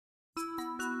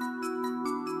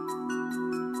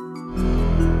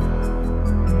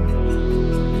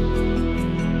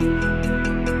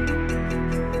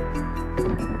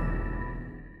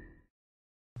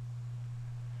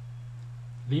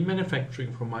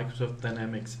manufacturing for Microsoft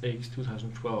Dynamics AX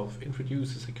 2012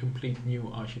 introduces a complete new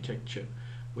architecture,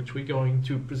 which we're going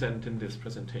to present in this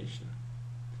presentation.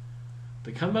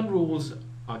 The Kanban rules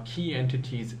are key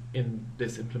entities in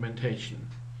this implementation.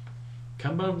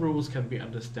 Kanban rules can be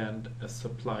understood as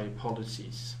supply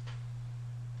policies.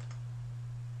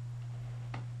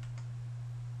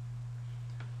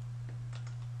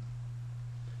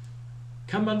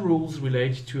 Kanban rules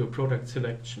relate to a product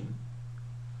selection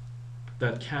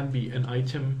that can be an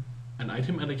item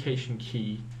allocation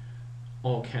key,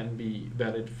 or can be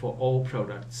valid for all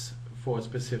products for a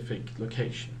specific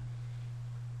location.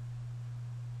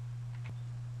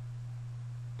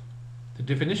 The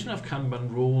definition of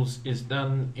Kanban rules is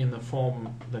done in the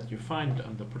form that you find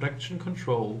under Production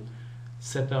Control,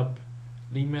 Setup,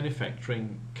 Lean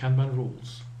Manufacturing, Kanban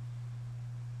rules.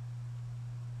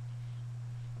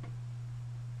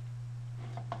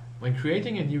 When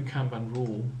creating a new Kanban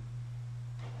rule,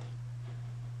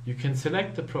 you can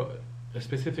select a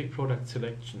specific product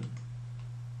selection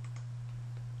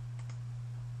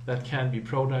that can be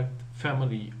product,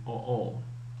 family, or all.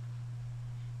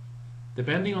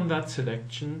 Depending on that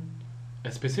selection,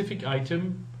 a specific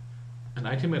item, an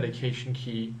item allocation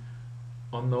key,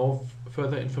 or no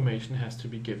further information has to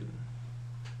be given.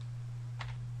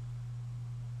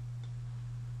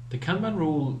 The Kanban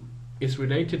rule is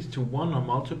related to one or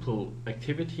multiple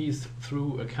activities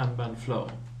through a Kanban flow.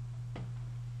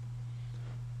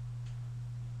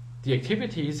 The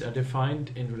activities are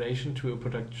defined in relation to a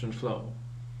production flow.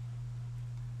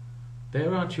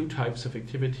 There are two types of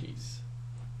activities.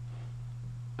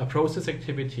 A process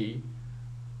activity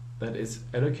that is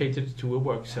allocated to a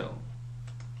work cell,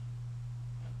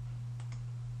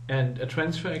 and a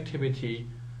transfer activity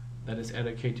that is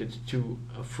allocated to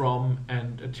a from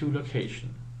and a to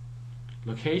location.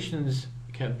 Locations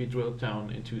can be drilled down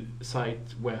into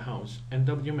site, warehouse, and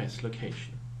WMS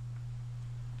location.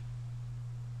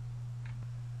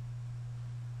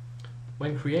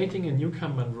 When creating a new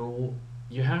Kanban rule,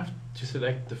 you have to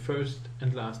select the first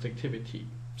and last activity.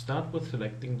 Start with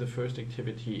selecting the first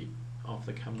activity of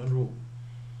the Kanban rule.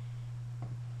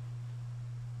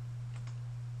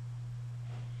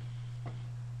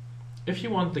 If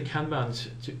you want the Kanbans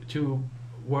to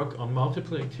work on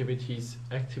multiple activities,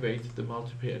 activate the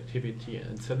multiple activity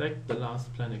and select the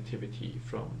last plan activity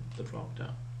from the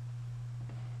drop-down.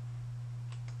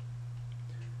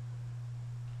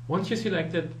 Once you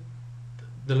selected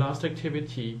the last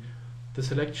activity, the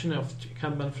selection of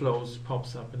Kanban flows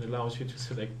pops up and allows you to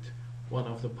select one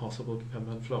of the possible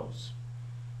Kanban flows.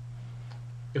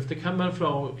 If the Kanban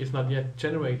flow is not yet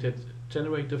generated,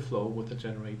 generate the flow with the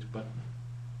Generate button.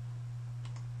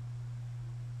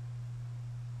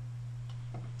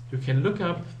 You can look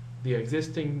up the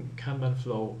existing Kanban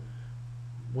flow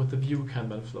with the View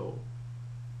Kanban flow.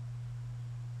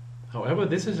 However,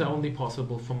 this is only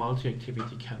possible for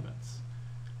multi-activity Kanbans.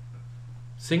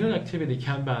 Single activity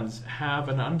Kanbans have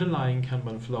an underlying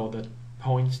Kanban flow that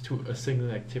points to a single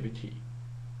activity.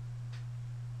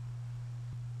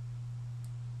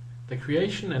 The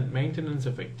creation and maintenance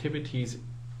of activities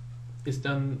is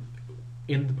done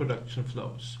in the production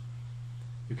flows.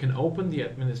 You can open the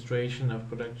administration of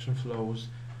production flows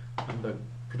under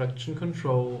Production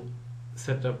Control,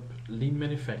 Setup, Lean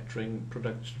Manufacturing,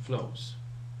 Production Flows.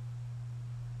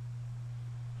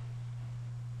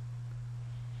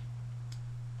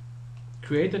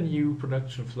 Create a new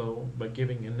production flow by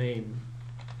giving a name,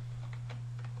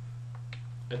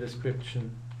 a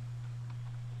description,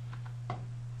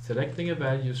 selecting a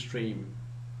value stream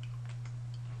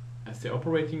as the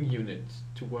operating unit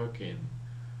to work in,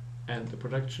 and the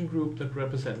production group that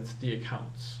represents the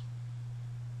accounts.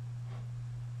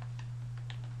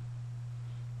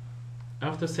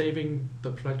 After saving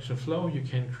the production flow, you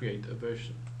can create a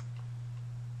version.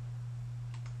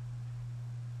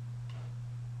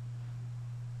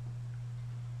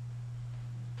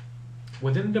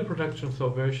 Within the production flow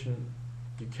version,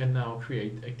 you can now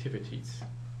create activities.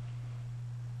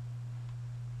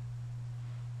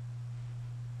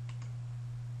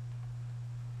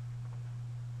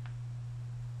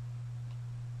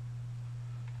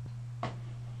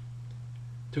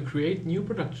 To create new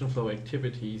production flow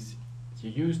activities,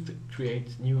 you use the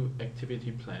Create New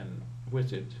Activity Plan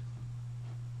widget.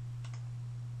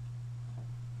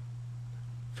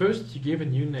 First, you give a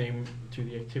new name to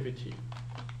the activity.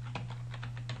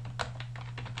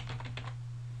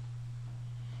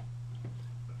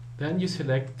 Then you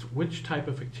select which type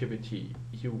of activity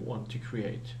you want to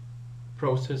create,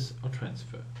 process or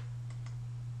transfer.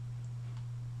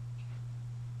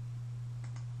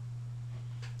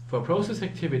 For process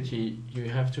activity, you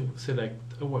have to select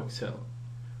a work cell.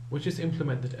 which is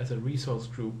implemented as a resource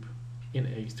group in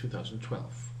AX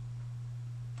 2012.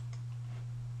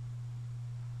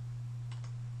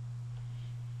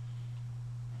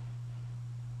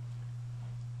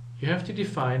 You have to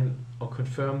define or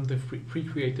confirm the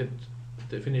pre-created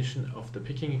definition of the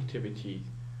picking activity,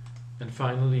 and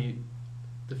finally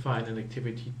define an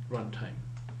activity runtime.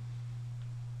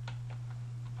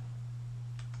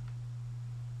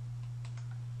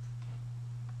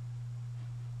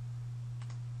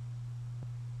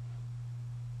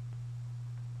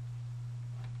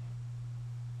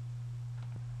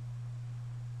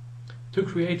 To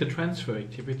create a transfer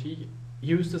activity,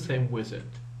 use the same wizard.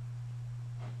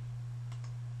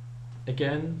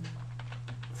 Again,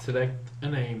 select a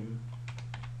name,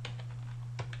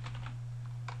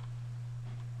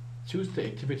 choose the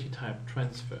activity type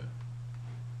transfer.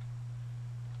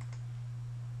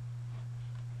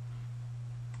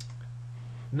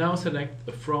 Now select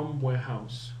a from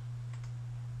warehouse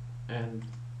and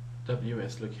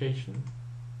WS location.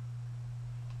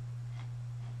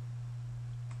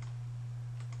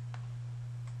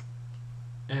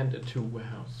 And a to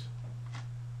warehouse.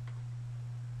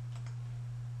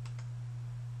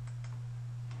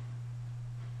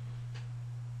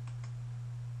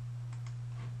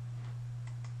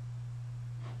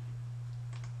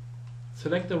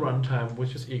 Select the runtime,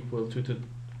 which is equal to the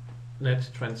net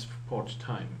transport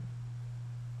time.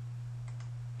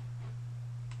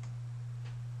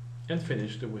 And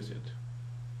finish the wizard.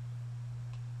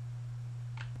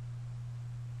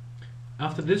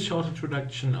 After this short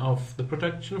introduction of the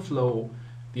production flow,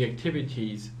 the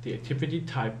activities, the activity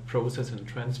type, process and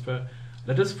transfer,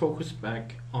 let us focus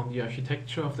back on the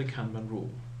architecture of the Kanban rule.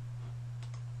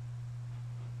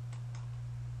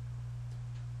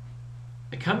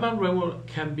 A Kanban rule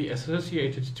can be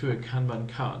associated to a Kanban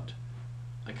card.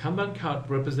 A Kanban card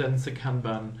represents a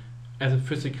Kanban as a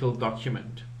physical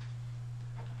document.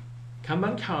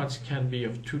 Kanban cards can be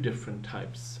of two different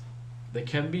types. They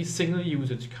can be single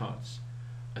usage cards.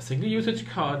 A single usage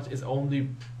card is only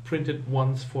printed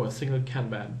once for a single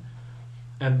Kanban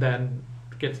and then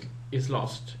is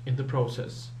lost in the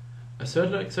process. A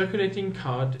circulating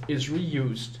card is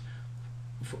reused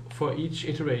for each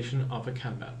iteration of a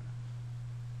Kanban.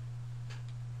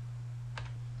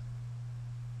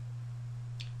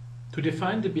 To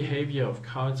define the behavior of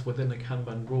cards within a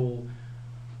Kanban rule,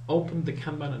 open the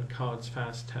Kanban and Cards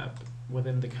Fast tab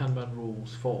within the Kanban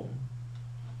rules form.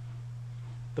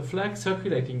 The flag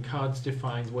circulating cards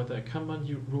defines whether a Kanban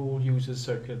rule uses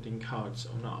circulating cards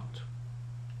or not.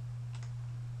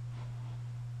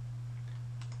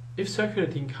 If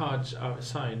circulating cards are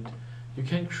assigned, you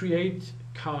can create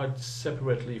cards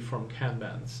separately from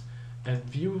Kanbans and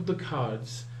view the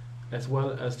cards as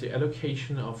well as the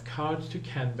allocation of cards to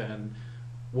Kanban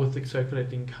with the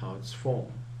circulating cards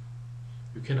form.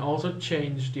 You can also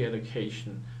change the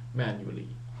allocation manually.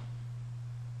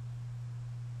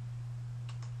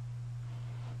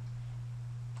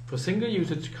 For single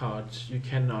usage cards, you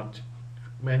cannot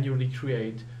manually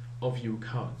create or view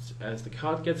cards, as the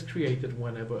card gets created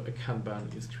whenever a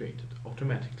Kanban is created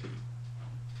automatically.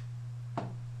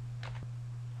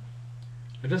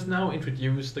 Let us now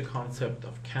introduce the concept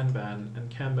of Kanban and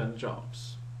Kanban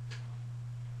jobs.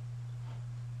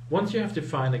 Once you have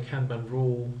defined a Kanban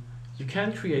rule, you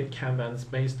can create Kanbans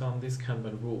based on this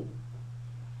Kanban rule.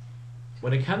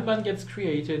 When a Kanban gets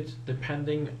created,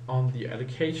 depending on the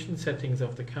allocation settings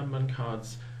of the Kanban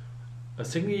cards, a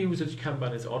single usage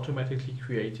Kanban is automatically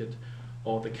created,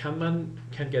 or the Kanban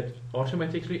can get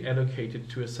automatically allocated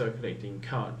to a circulating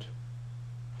card.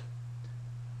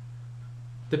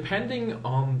 Depending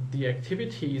on the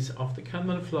activities of the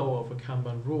Kanban flow of a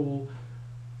Kanban rule,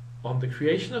 on the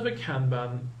creation of a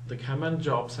Kanban, the Kanban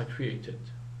jobs are created.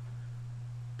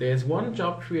 There is one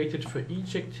job created for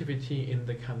each activity in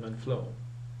the Kanban flow.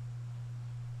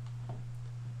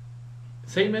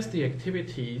 Same as the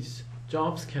activities,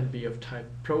 jobs can be of type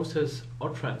process or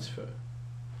transfer.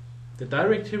 They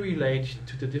directly relate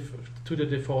to the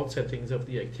default settings of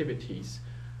the activities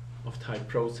of type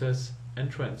process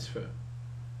and transfer.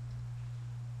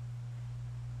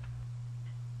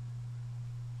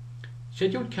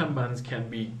 Scheduled Kanbans can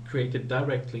be created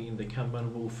directly in the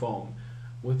Kanban rule form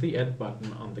with the Add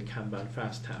button on the Kanban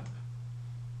Fast tab.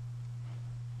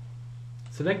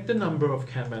 Select the number of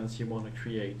Kanbans you want to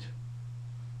create.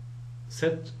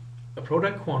 Set a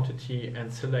product quantity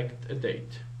and select a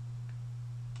date.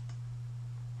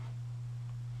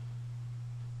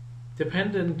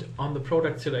 Dependent on the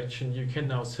product selection, you can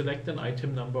now select an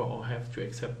item number or have to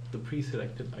accept the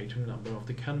pre-selected item number of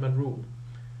the Kanban rule.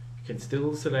 You can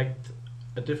still select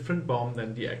a different BOM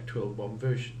than the actual BOM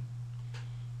version.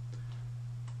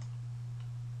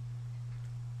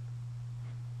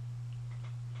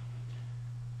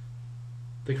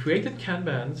 The created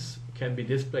Kanbans can be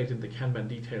displayed in the Kanban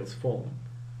details form.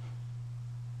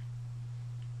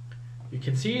 You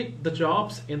can see the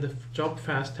jobs in the Job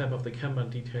Fast tab of the Kanban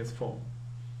details form.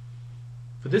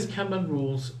 For this Kanban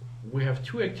rules, we have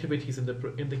two activities in the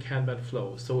Kanban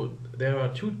flow. So there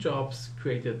are two jobs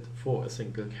created for a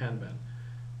single Kanban,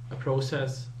 a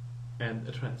process and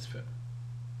a transfer.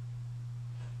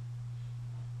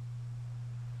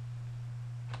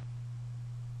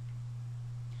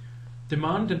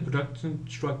 Demand and production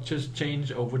structures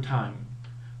change over time.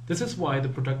 This is why the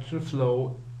production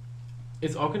flow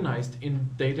is organized in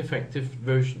date-effective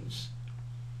versions.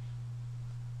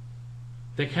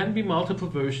 There can be multiple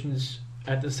versions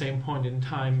at the same point in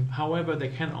time. However,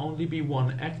 there can only be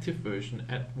one active version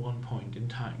at one point in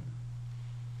time.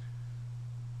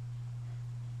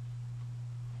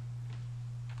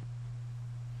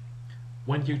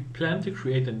 When you plan to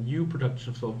create a new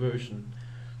production flow version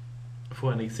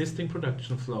for an existing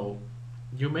production flow,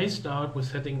 you may start with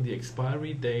setting the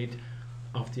expiry date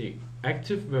of the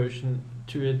active version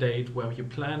to a date where you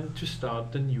plan to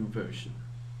start the new version.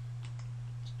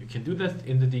 You can do that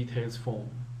in the details form.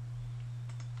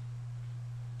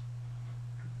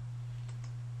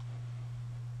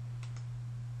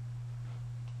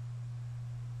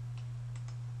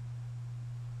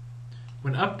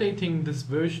 When updating this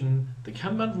version, the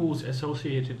Kanban rules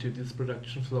associated to this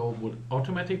production flow will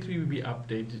automatically be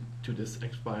updated to this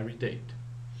expiry date.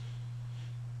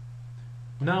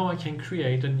 Now I can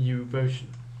create a new version.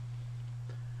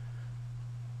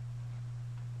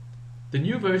 The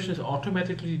new version is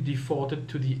automatically defaulted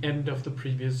to the end of the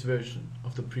previous version,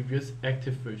 of the previous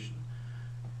active version.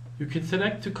 You can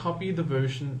select to copy the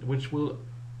version, which will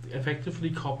effectively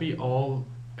copy all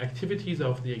activities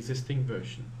of the existing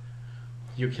version.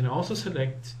 You can also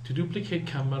select to duplicate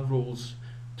Kanban rules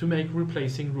to make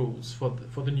replacing rules for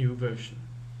the new version.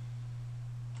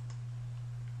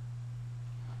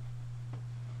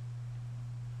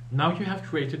 Now you have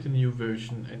created a new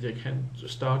version and you can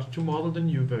start to model the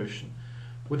new version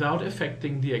without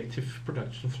affecting the active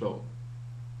production flow.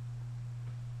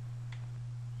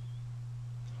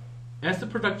 As the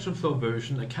production flow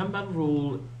version, a Kanban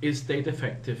rule is date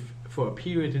effective for a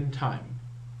period in time.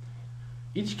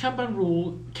 Each Kanban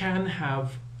rule can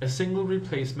have a single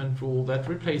replacement rule that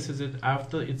replaces it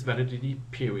after its validity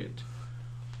period.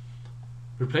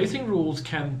 Replacing rules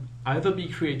can either be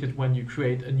created when you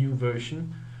create a new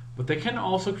version, but they can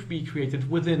also be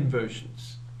created within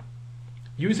versions.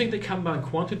 Using the Kanban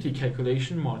quantity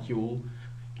calculation module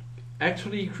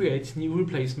actually creates new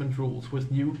replacement rules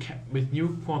with new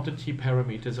quantity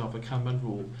parameters of a Kanban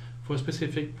rule for a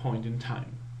specific point in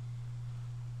time.